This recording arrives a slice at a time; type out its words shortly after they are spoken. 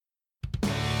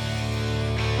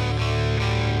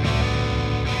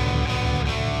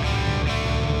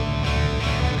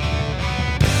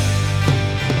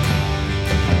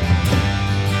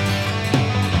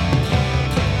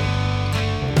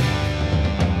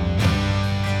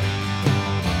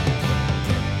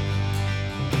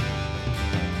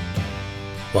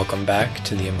Welcome back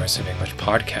to the Immersive English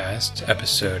Podcast,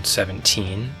 episode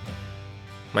 17.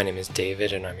 My name is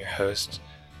David and I'm your host.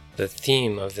 The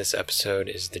theme of this episode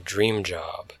is the dream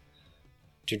job.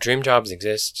 Do dream jobs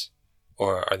exist,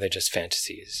 or are they just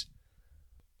fantasies?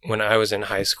 When I was in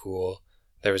high school,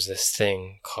 there was this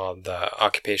thing called the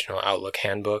Occupational Outlook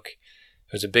Handbook.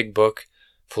 It was a big book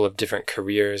full of different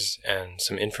careers and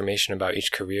some information about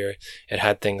each career. It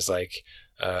had things like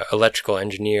electrical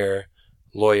engineer,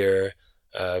 lawyer,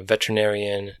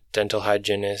 veterinarian, dental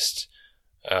hygienist,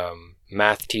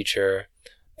 math teacher,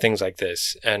 things like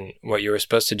this. And what you were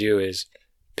supposed to do is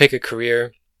pick a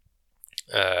career,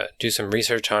 do some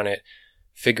research on it,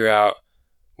 figure out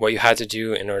what you had to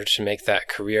do in order to make that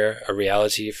career a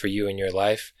reality for you in your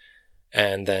life,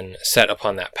 and then set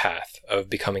upon that path of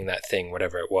becoming that thing,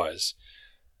 whatever it was.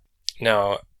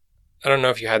 Now, I don't know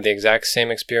if you had the exact same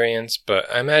experience, but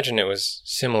I imagine it was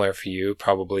similar for you,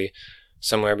 probably.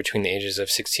 Somewhere between the ages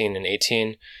of 16 and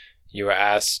 18, you were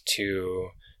asked to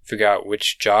figure out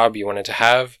which job you wanted to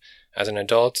have as an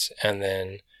adult and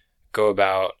then go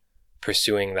about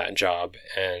pursuing that job.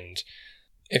 And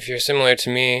if you're similar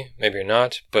to me, maybe you're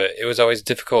not, but it was always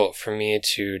difficult for me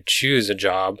to choose a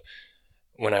job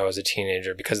when I was a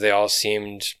teenager because they all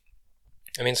seemed,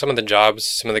 some of the jobs,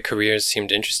 some of the careers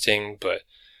seemed interesting, but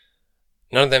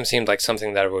none of them seemed like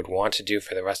something that I would want to do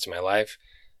for the rest of my life.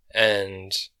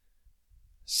 And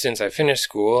since I finished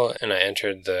school and I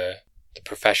entered the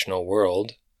professional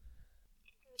world,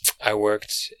 I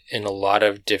worked in a lot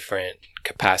of different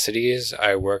capacities.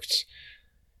 I worked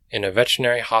in a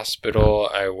veterinary hospital.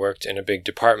 I worked in a big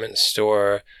department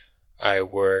store. I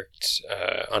worked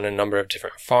on a number of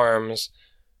different farms.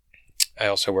 I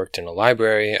also worked in a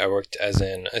library. I worked as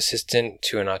an assistant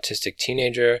to an autistic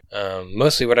teenager.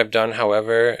 Mostly what I've done,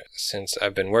 however, since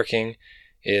I've been working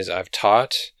is I've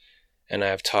taught. And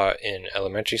I've taught in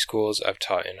elementary schools, I've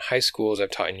taught in high schools,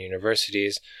 I've taught in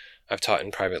universities, I've taught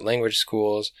in private language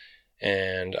schools,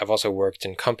 and I've also worked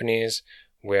in companies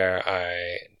where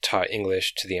I taught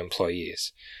English to the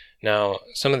employees. Now,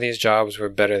 some of these jobs were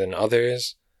better than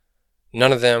others.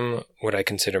 None of them would I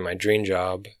consider my dream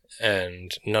job,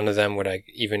 and none of them would I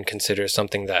even consider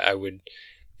something that I would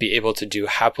be able to do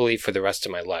happily for the rest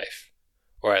of my life,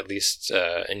 or at least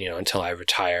until I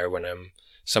retire when I'm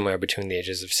somewhere between the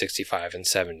ages of 65 and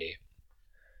 70.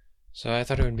 So I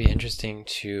thought it would be interesting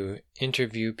to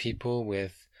interview people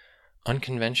with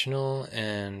unconventional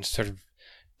and sort of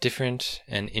different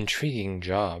and intriguing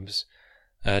jobs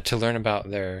to learn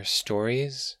about their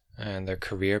stories and their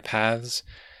career paths,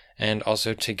 and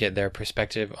also to get their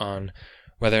perspective on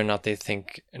whether or not they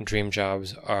think dream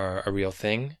jobs are a real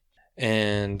thing.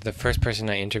 And the first person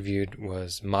I interviewed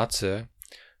was Matze,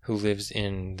 who lives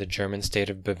in the German state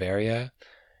of Bavaria.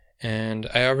 And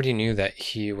I already knew that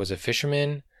he was a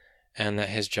fisherman and that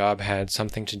his job had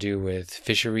something to do with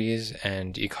fisheries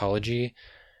and ecology.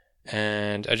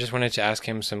 And I just wanted to ask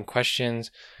him some questions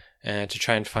to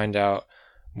try and find out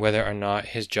whether or not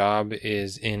his job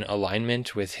is in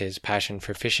alignment with his passion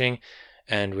for fishing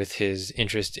and with his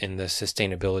interest in the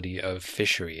sustainability of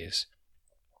fisheries.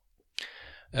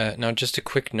 Now, just a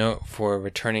quick note for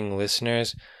returning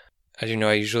listeners. As you know,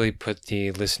 I usually put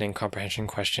the listening comprehension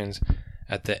questions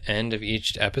at the end of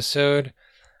each episode.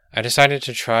 I decided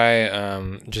to try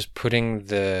just putting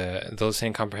the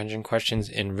listening comprehension questions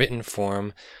in written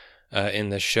form in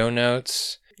the show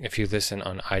notes if you listen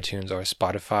on iTunes or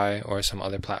Spotify or some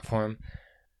other platform,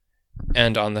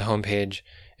 and on the homepage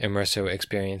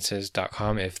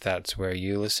immersoexperiences.com if that's where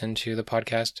you listen to the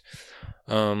podcast.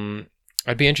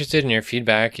 I'd be interested in your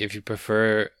feedback if you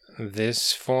prefer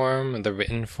this form, the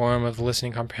written form of the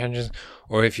listening comprehensions,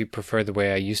 or if you prefer the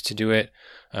way I used to do it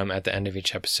at the end of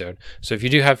each episode. So if you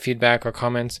do have feedback or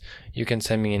comments, you can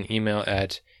send me an email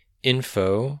at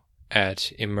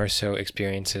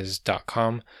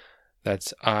info@immersoexperiences.com.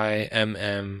 That's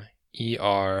IMMERSO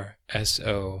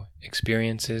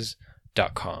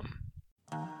experiences.com.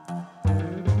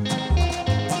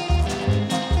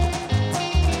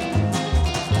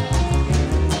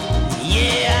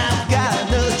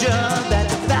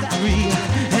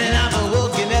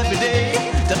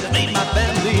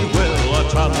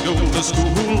 Tried to go to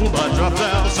school, but dropped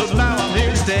out, so now I'm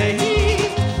here to stay.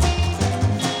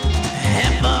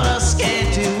 And for a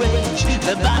scanty wage,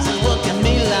 the boss is working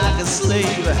me like a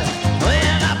slave.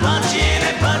 When I punch in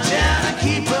and punch out and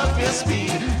keep up your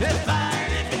speed, if I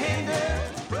didn't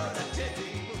hinder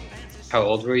productivity. How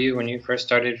old were you when you first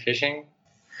started fishing?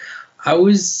 I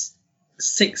was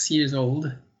 6 years old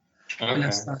when I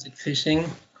Okay. started fishing,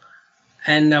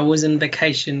 and I was on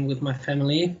vacation with my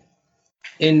family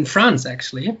in France,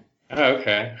 actually. Oh,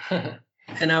 okay.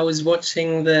 and I was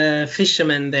watching the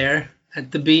fishermen there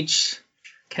at the beach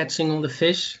catching all the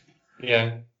fish,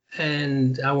 Yeah.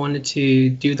 and I wanted to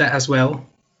do that as well.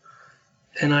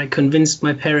 And I convinced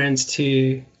my parents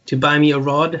to buy me a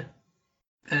rod,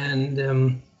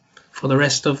 and for the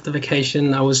rest of the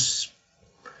vacation, I was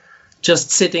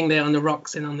just sitting there on the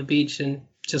rocks and on the beach and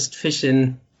just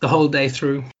fishing the whole day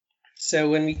through. So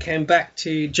when we came back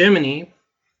to Germany,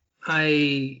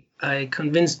 I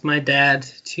convinced my dad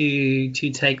to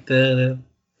take the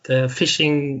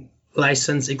fishing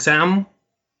license exam.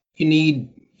 You need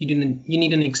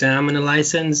an exam and a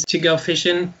license to go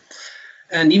fishing.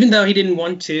 And even though he didn't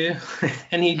want to,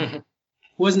 and he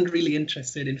wasn't really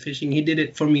interested in fishing, he did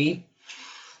it for me.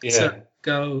 Yeah. So I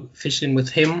go fishing with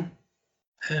him.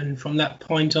 And from that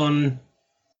point on,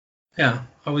 yeah,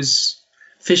 I was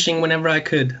fishing whenever I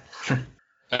could.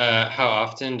 How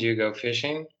often do you go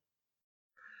fishing?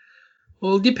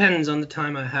 Well, it depends on the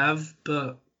time I have,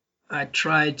 but I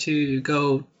try to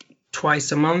go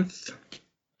twice a month.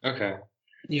 Okay.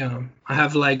 Yeah, I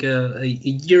have like a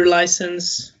year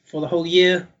license for the whole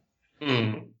year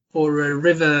for a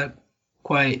river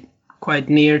quite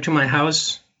near to my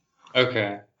house.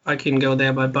 Okay. I can go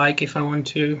there by bike if I want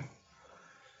to.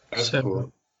 That's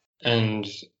cool. And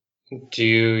do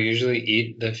you usually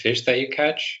eat the fish that you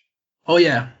catch? Oh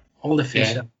yeah, all the fish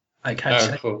Yeah. that I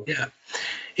catch. Oh, cool. Yeah,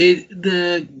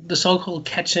 the so-called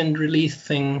catch and release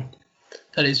thing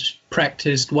that is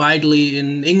practiced widely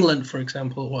in England, for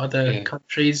example, or other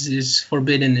countries, is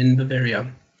forbidden in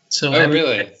Bavaria. So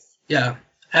Really? Yeah,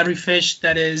 every fish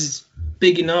that is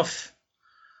big enough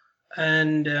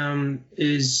and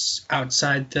is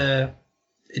outside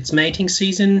its mating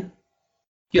season,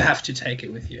 you have to take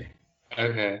it with you.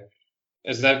 Okay.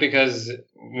 Is that because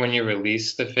when you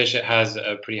release the fish, it has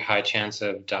a pretty high chance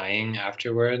of dying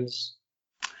afterwards?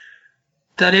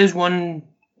 That is one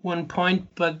point,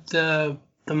 but the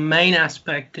main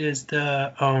aspect is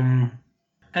the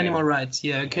animal rights.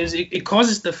 Yeah, because it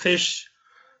causes the fish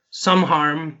some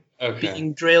harm,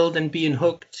 being drilled and being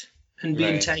hooked and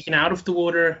being taken out of the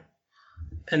water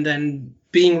and then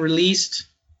being released.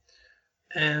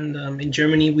 And in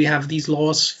Germany, we have these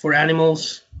laws for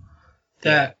animals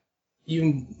that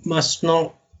you must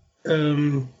not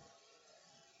harm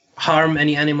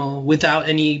any animal without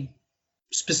any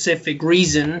specific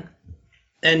reason,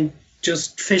 and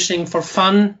just fishing for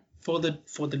fun for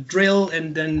the drill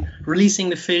and then releasing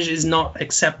the fish is not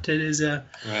accepted as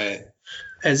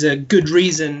a good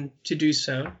reason to do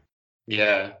so.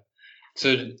 Yeah.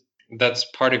 So that's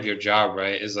part of your job,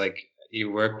 right? Is like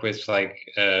you work with like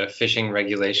fishing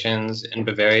regulations in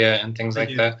Bavaria and things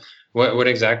like that. What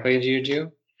exactly do you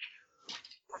do?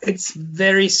 It's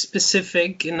very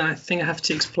specific, and I think I have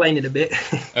to explain it a bit.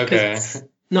 Okay. It's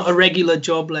not a regular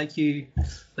job like you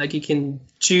can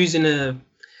choose in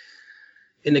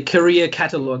a career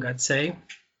catalog, I'd say.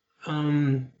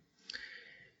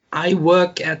 I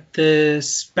work at the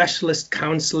specialist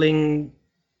counseling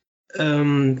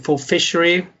for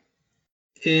fishery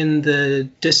in the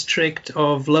district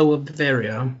of Lower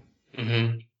Bavaria.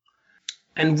 Mm-hmm.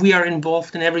 And we are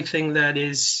involved in everything that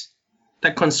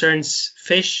concerns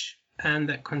fish and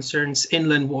that concerns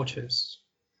inland waters.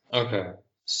 Okay.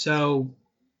 So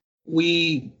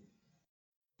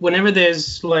whenever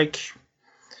there's like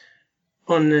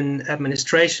on an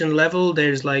administration level,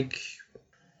 there's like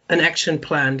an action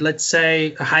plan. Let's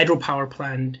say a hydropower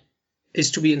plant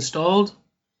is to be installed.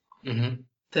 Mm-hmm.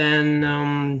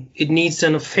 Then it needs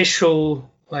an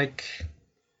official like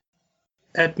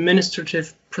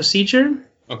administrative procedure.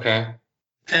 Okay.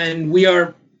 And we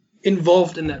are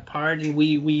involved in that part, and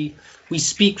we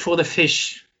speak for the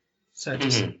fish, so to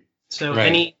say. So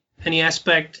any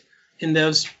aspect in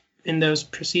those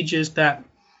procedures that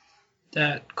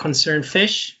concern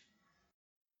fish,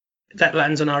 that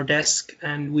lands on our desk,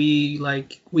 and we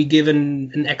give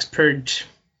an expert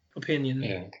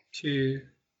opinion to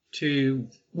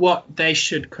what they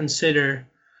should consider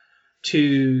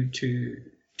to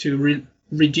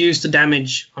reduce the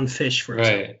damage on fish, for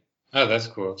example. Right. Oh, that's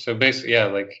cool. So basically, yeah,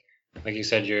 like you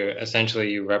said,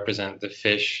 you represent the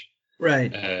fish,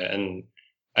 right? And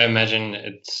I imagine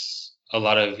it's a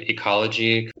lot of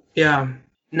ecology. Yeah,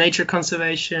 nature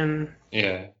conservation.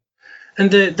 Yeah.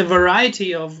 And the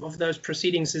variety of those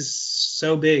proceedings is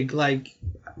so big. Like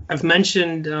I've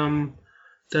mentioned the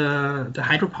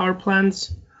hydropower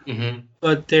plants,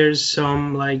 but there's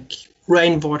some like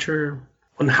rainwater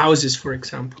on houses, for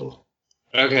example.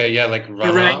 Okay, yeah, like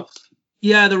runoff.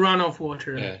 Yeah, the runoff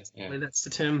water. Yeah. That's the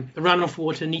term. The runoff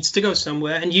water needs to go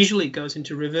somewhere, and usually it goes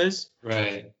into rivers.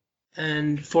 Right.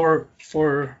 And for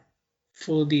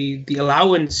the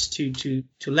allowance to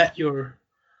let your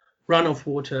runoff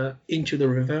water into the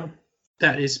river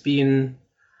that is being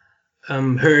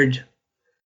heard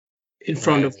in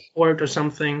front of court or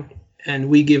something, and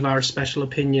we give our special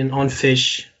opinion on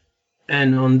fish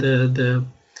and on the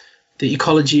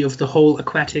ecology of the whole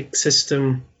aquatic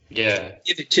system. Yeah.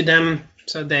 Give it to them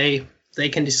so they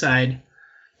can decide,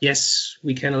 yes,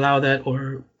 we can allow that,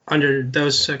 or under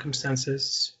those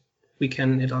circumstances we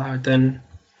can allow it then,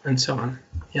 and so on.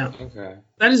 Yeah. Okay.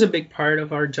 That is a big part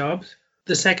of our job.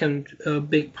 The second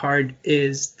big part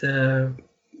is the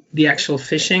actual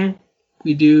fishing.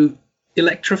 We do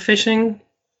electrofishing.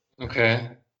 Okay.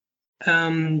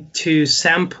 To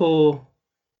sample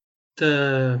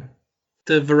the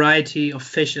variety of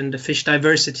fish and the fish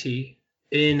diversity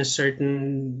in a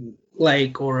certain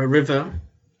lake or a river.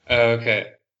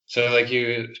 Okay. So like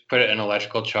you put an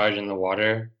electrical charge in the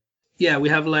water? Yeah, we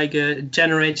have like a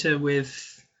generator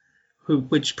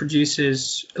which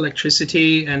produces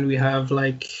electricity, and we have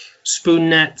like spoon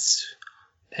nets,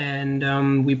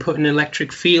 and we put an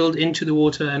electric field into the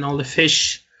water, and all the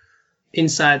fish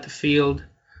inside the field,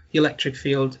 the electric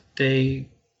field, they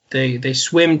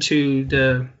swim to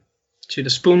the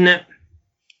spoon net,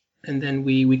 and then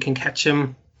we can catch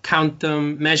them, count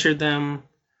them, measure them,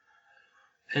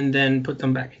 and then put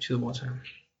them back into the water.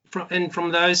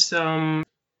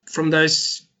 From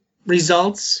those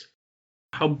results,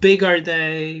 how big are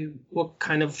they? What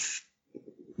kind of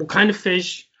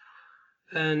fish?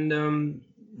 And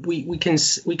we can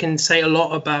say a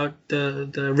lot about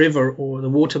the river or the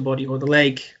water body or the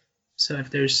lake. So if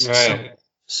there's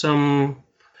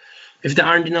if there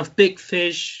aren't enough big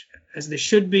fish as there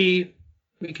should be,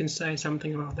 we can say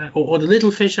something about that. Or the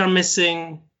little fish are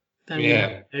missing.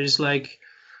 Then there's like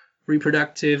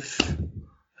reproductive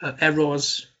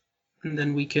errors, and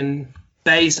then we can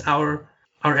base our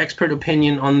expert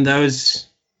opinion on those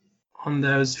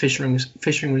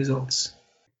fishing results.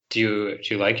 Do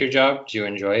you like your job? Do you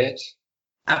enjoy it?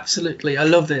 Absolutely, I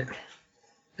love it.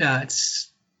 Yeah,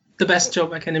 it's the best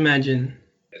job I can imagine.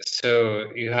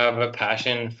 So you have a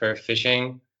passion for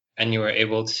fishing, and you were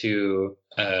able to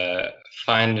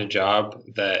find a job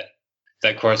that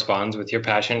corresponds with your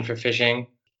passion for fishing.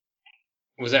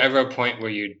 Was there ever a point where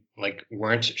you like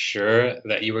weren't sure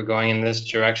that you were going in this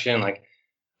direction? Like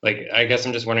I guess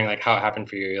I'm just wondering like how it happened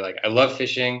for you. You're like, I love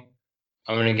fishing,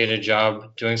 I'm gonna get a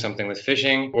job doing something with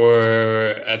fishing, or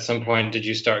at some point did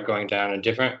you start going down a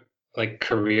different like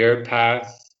career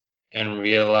path and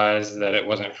realize that it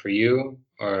wasn't for you,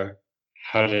 or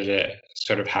how did it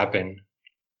sort of happen?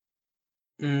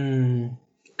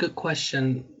 Good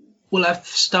question. Well, I've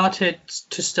started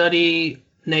to study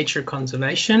nature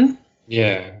conservation.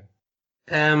 Yeah.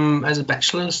 As a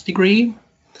bachelor's degree,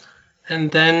 and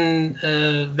then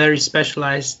a very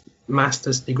specialized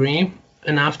master's degree.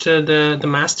 And after the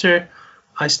master,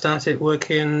 I started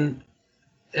working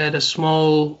at a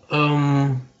small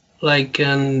like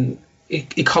an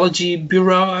ecology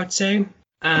bureau, I'd say,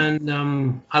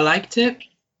 and I liked it,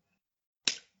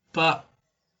 but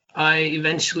I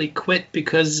eventually quit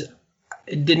because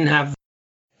it didn't have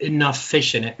enough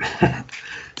fish in it.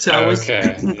 So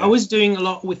I was doing a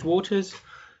lot with waters,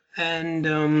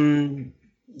 and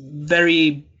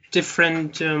very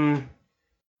different.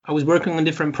 I was working on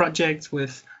different projects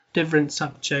with different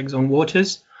subjects on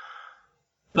waters,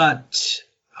 but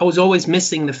I was always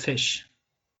missing the fish.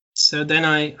 So then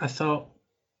I thought,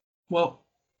 well,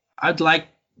 I'd like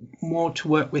more to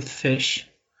work with fish,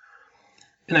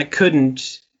 and I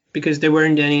couldn't because there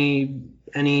weren't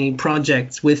any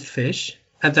projects with fish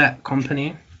at that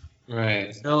company.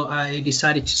 Right. So I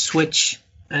decided to switch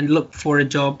and look for a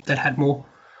job that had more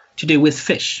to do with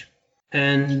fish.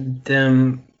 And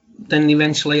then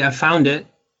eventually I found it.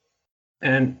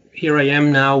 And here I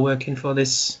am now working for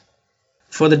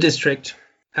the district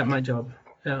at my job.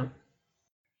 Yeah.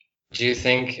 Do you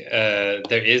think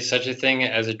there is such a thing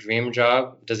as a dream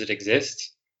job? Does it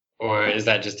exist? Or is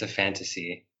that just a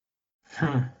fantasy?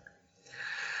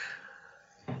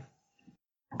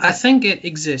 I think it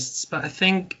exists, but I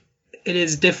think it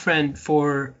is different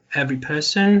for every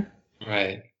person.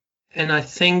 Right. And I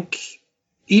think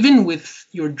even with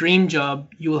your dream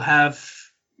job, you'll have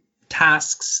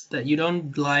tasks that you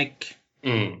don't like.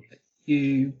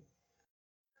 You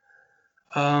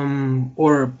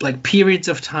or like periods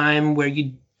of time where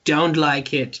you don't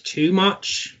like it too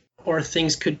much, or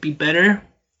things could be better.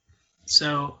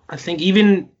 So I think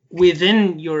even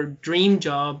within your dream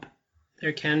job,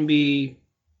 there can be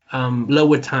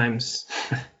lower times.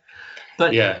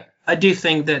 But yeah, I do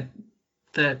think that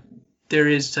there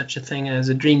is such a thing as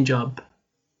a dream job,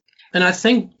 and I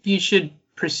think you should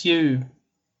pursue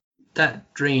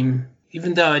that dream,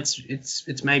 even though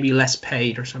it's maybe less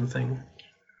paid or something.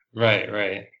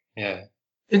 Right. Yeah.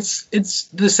 It's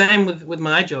the same with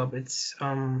my job. It's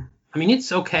I mean,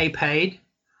 it's okay paid,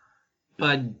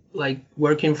 but like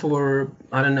working for,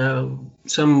 I don't know,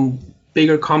 some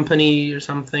bigger company or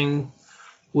something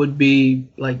would be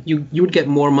like you would get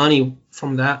more money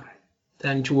from that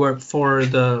than to work for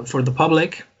the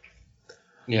public.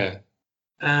 Yeah.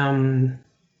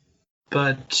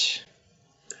 But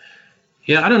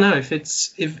yeah, I don't know if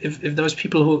it's if those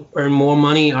people who earn more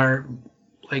money are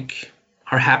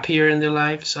happier in their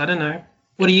lives. I don't know.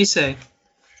 What do you say?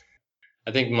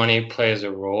 I think money plays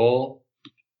a role.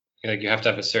 Like you have to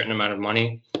have a certain amount of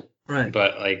money, Right.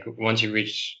 but like once you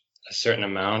reach a certain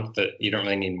amount, that you don't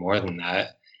really need more than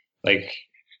that. Like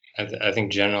I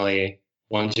think generally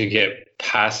once you get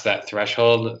past that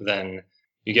threshold, then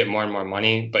you get more and more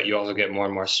money, but you also get more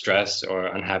and more stress or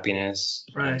unhappiness.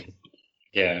 Right.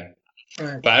 Yeah.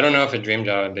 Right. But I don't know if a dream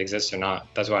job exists or not.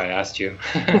 That's why I asked you.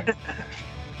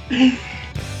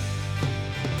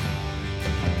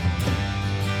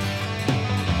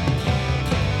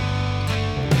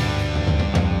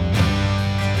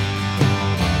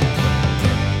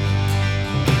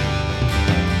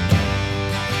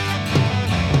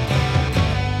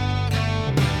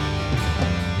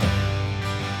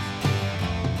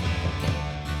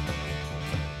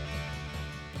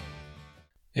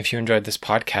 If you enjoyed this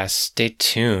podcast, stay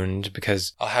tuned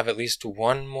because I'll have at least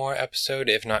one more episode,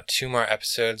 if not two more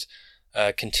episodes,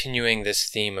 continuing this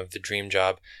theme of the dream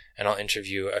job, and I'll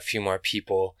interview a few more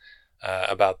people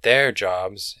about their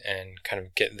jobs and kind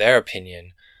of get their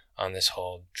opinion on this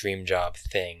whole dream job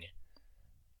thing.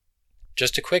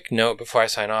 Just a quick note before I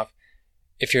sign off.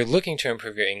 If you're looking to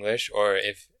improve your English, or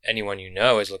if anyone you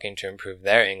know is looking to improve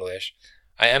their English,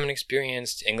 I am an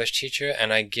experienced English teacher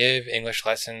and I give English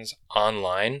lessons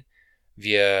online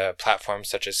via platforms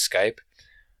such as Skype.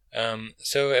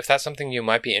 So if that's something you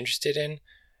might be interested in,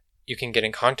 you can get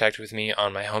in contact with me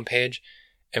on my homepage,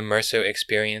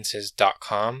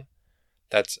 immersoexperiences.com.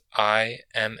 That's IMMERSO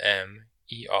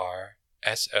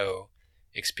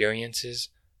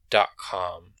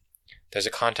experiences.com. There's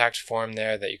a contact form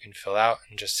there that you can fill out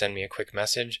and just send me a quick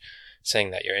message saying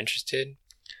that you're interested.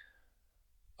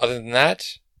 Other than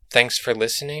that, thanks for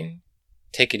listening,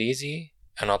 take it easy,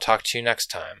 and I'll talk to you next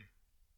time.